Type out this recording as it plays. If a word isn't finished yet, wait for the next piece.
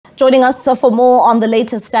Joining us for more on the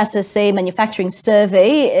latest SABC manufacturing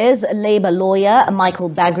survey is Labour lawyer Michael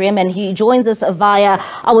Bagraim, and he joins us via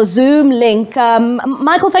our Zoom link.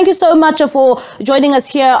 Michael, thank you so much for joining us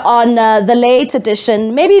here on the late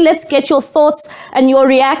edition. Maybe let's get your thoughts and your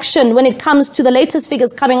reaction when it comes to the latest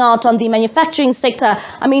figures coming out on the manufacturing sector.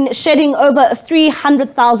 I mean, shedding over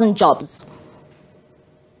 300,000 jobs.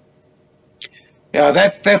 Yeah,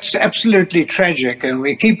 that's absolutely tragic, and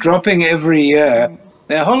we keep dropping every year.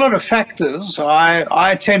 There are a whole lot of factors.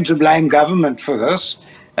 I tend to blame government for this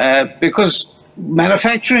because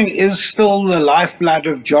manufacturing is still the lifeblood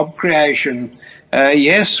of job creation.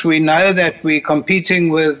 Yes, we know that we're competing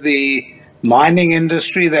with the mining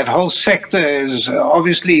industry. That whole sector is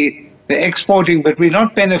obviously they're exporting, but we're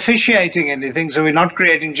not beneficiating anything, so we're not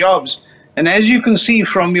creating jobs. And as you can see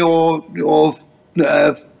from your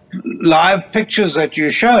live pictures that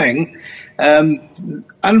you're showing,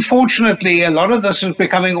 unfortunately, a lot of this is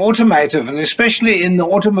becoming automotive, and especially in the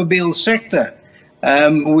automobile sector,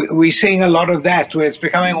 we're seeing a lot of that, where it's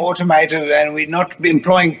becoming automated and we're not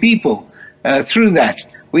employing people through that.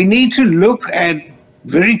 We need to look at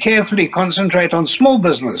very carefully concentrate on small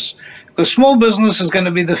business, because small business is going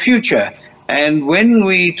to be the future. And when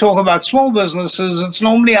we talk about small businesses, it's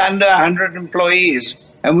normally under 100 employees,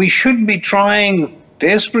 and we should be trying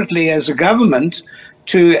desperately as a government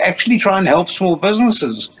to actually try and help small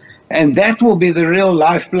businesses. And that will be the real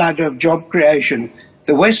lifeblood of job creation.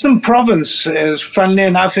 The Western Province, funnily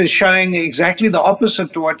enough, is showing exactly the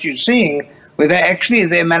opposite to what you're seeing, where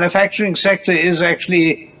their manufacturing sector is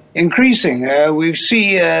actually increasing. We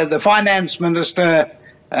see the finance minister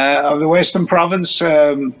of the Western Province,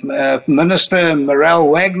 Minister Morel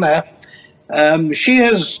Wagner, she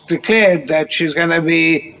has declared that she's going to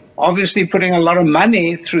be obviously putting a lot of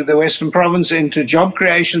money through the Western Province into job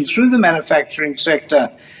creation through the manufacturing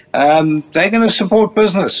sector. They're going to support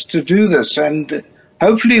business to do this, and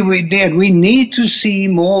hopefully we need to see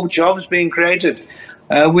more jobs being created.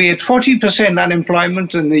 We're at 40%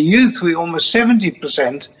 unemployment, and the youth, we're almost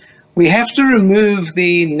 70%. We have to remove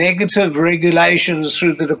the negative regulations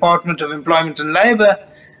through the Department of Employment and Labour,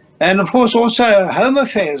 and of course also Home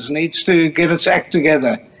Affairs needs to get its act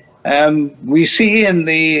together. We see in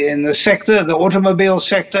the sector, the automobile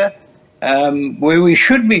sector, where we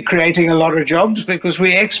should be creating a lot of jobs because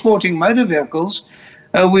we're exporting motor vehicles.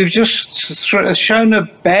 We've just shown a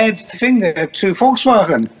bad finger to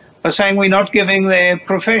Volkswagen by saying we're not giving their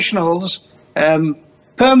professionals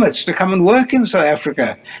permits to come and work in South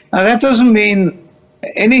Africa. Now that doesn't mean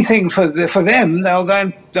anything for them. They'll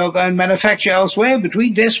go and manufacture elsewhere, but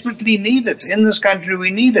we desperately need it in this country.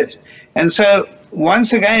 We need it, and so.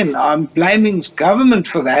 Once again, I'm blaming government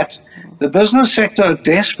for that. The business sector are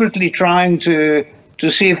desperately trying to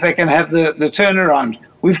see if they can have the turnaround.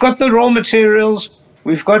 We've got the raw materials,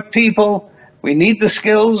 we've got people, we need the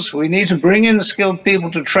skills, we need to bring in skilled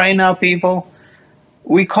people to train our people.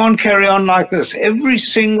 We can't carry on like this. Every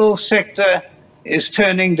single sector is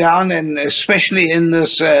turning down, and especially in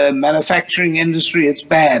this manufacturing industry, it's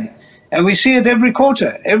bad. And we see it every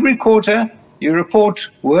quarter. Every quarter, you report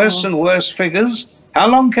worse and worse figures. How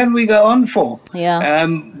long can we go on for? Yeah.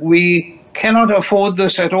 We cannot afford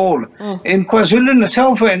this at all. In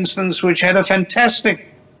KwaZulu-Natal, for instance, which had a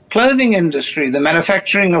fantastic clothing industry, the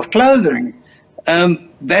manufacturing of clothing,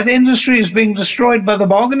 that industry is being destroyed by the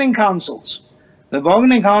bargaining councils. The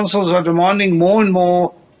bargaining councils are demanding more and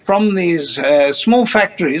more from these small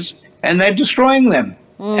factories, and they're destroying them.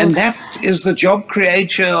 And that is the job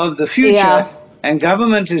creator of the future. Yeah. And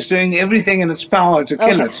government is doing everything in its power to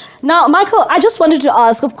kill it. Now, Michael, I just wanted to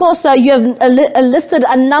ask, of course, you have listed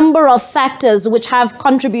a number of factors which have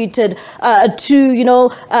contributed to,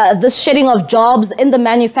 this shedding of jobs in the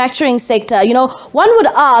manufacturing sector. One would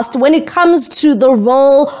ask, when it comes to the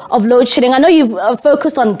role of load shedding, I know you've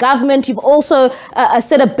focused on government. You've also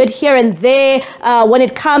said a bit here and there when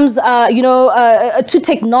it comes, to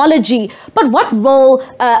technology. But what role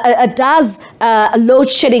does load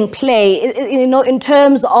shedding play, in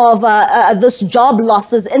terms of this job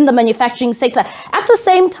losses in the manufacturing sector? At the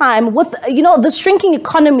same time, with, the shrinking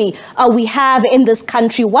economy we have in this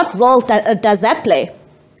country, what role does that play?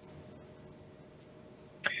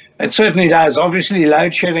 It certainly does. Obviously,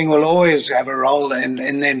 load shedding will always have a role in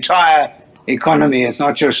the entire economy. It's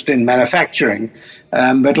not just in manufacturing.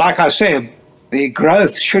 But like I said, the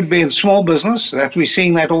growth should be in small business. That we're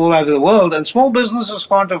seeing that all over the world. And small businesses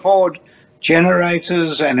can't afford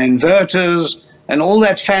generators and inverters and all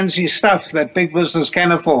that fancy stuff that big business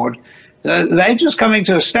can afford. They're just coming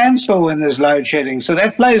to a standstill when there's load shedding. So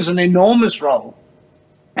that plays an enormous role,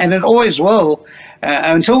 and it always will.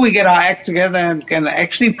 until we get our act together and can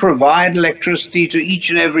actually provide electricity to each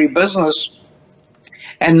and every business,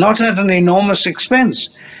 and not at an enormous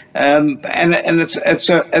expense. And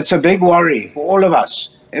it's a big worry for all of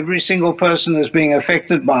us. Every single person is being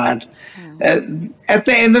affected by it. At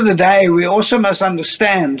the end of the day, we also must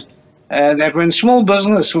understand that when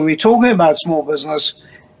we're talking about small business,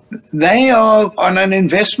 they are on an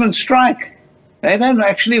investment strike. They don't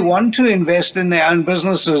actually want to invest in their own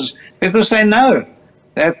businesses because they know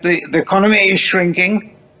that the economy is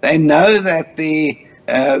shrinking. They know that the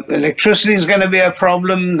electricity is going to be a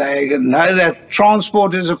problem. They know that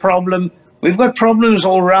transport is a problem. We've got problems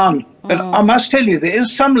all around. But I must tell you, there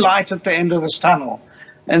is some light at the end of this tunnel.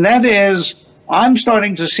 And that is, I'm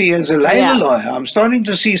starting to see, as a labor lawyer, I'm starting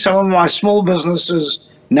to see some of my small businesses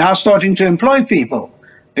now starting to employ people,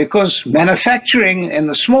 because manufacturing in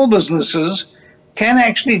the small businesses can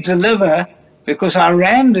actually deliver because our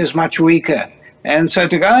rand is much weaker. And so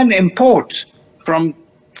to go and import from,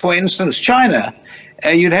 for instance, China,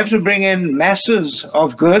 you'd have to bring in masses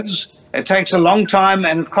of goods. It takes a long time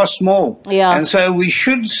and it costs more. Yeah. And so we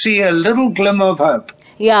should see a little glimmer of hope.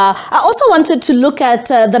 Yeah, I also wanted to look at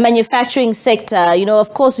the manufacturing sector. You know,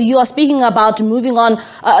 of course, you are speaking about moving on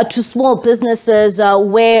to small businesses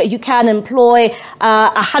where you can employ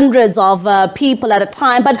hundreds of people at a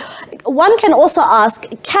time. But one can also ask,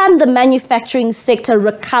 can the manufacturing sector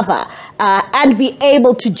recover and be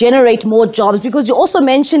able to generate more jobs? Because you're also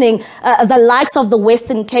mentioning the likes of the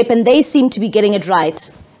Western Cape, and they seem to be getting it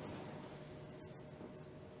right.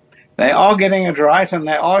 They are getting it right, and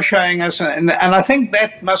they are showing us, and I think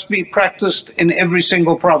that must be practiced in every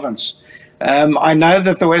single province. I know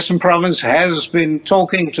that the Western Province has been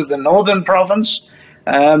talking to the Northern Province,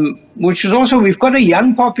 which is also, we've got a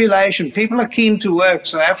young population. People are keen to work.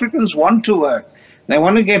 South Africans want to work. They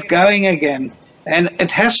want to get going again, and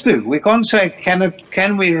it has to. We can't say,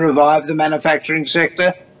 can we revive the manufacturing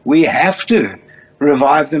sector? We have to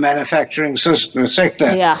revive the manufacturing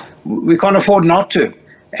sector. Yeah. We can't afford not to.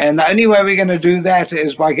 And the only way we're going to do that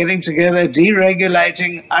is by getting together,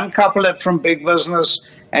 deregulating, uncouple it from big business,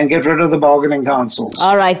 and get rid of the bargaining councils.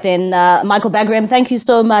 All right, then, Michael Bagraim, thank you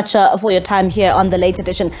so much for your time here on The Late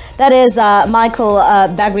Edition. That is Michael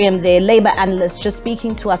Bagraim, the labor analyst, just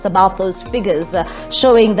speaking to us about those figures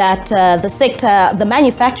showing that the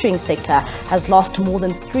manufacturing sector has lost more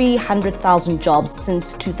than 300,000 jobs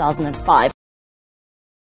since 2005.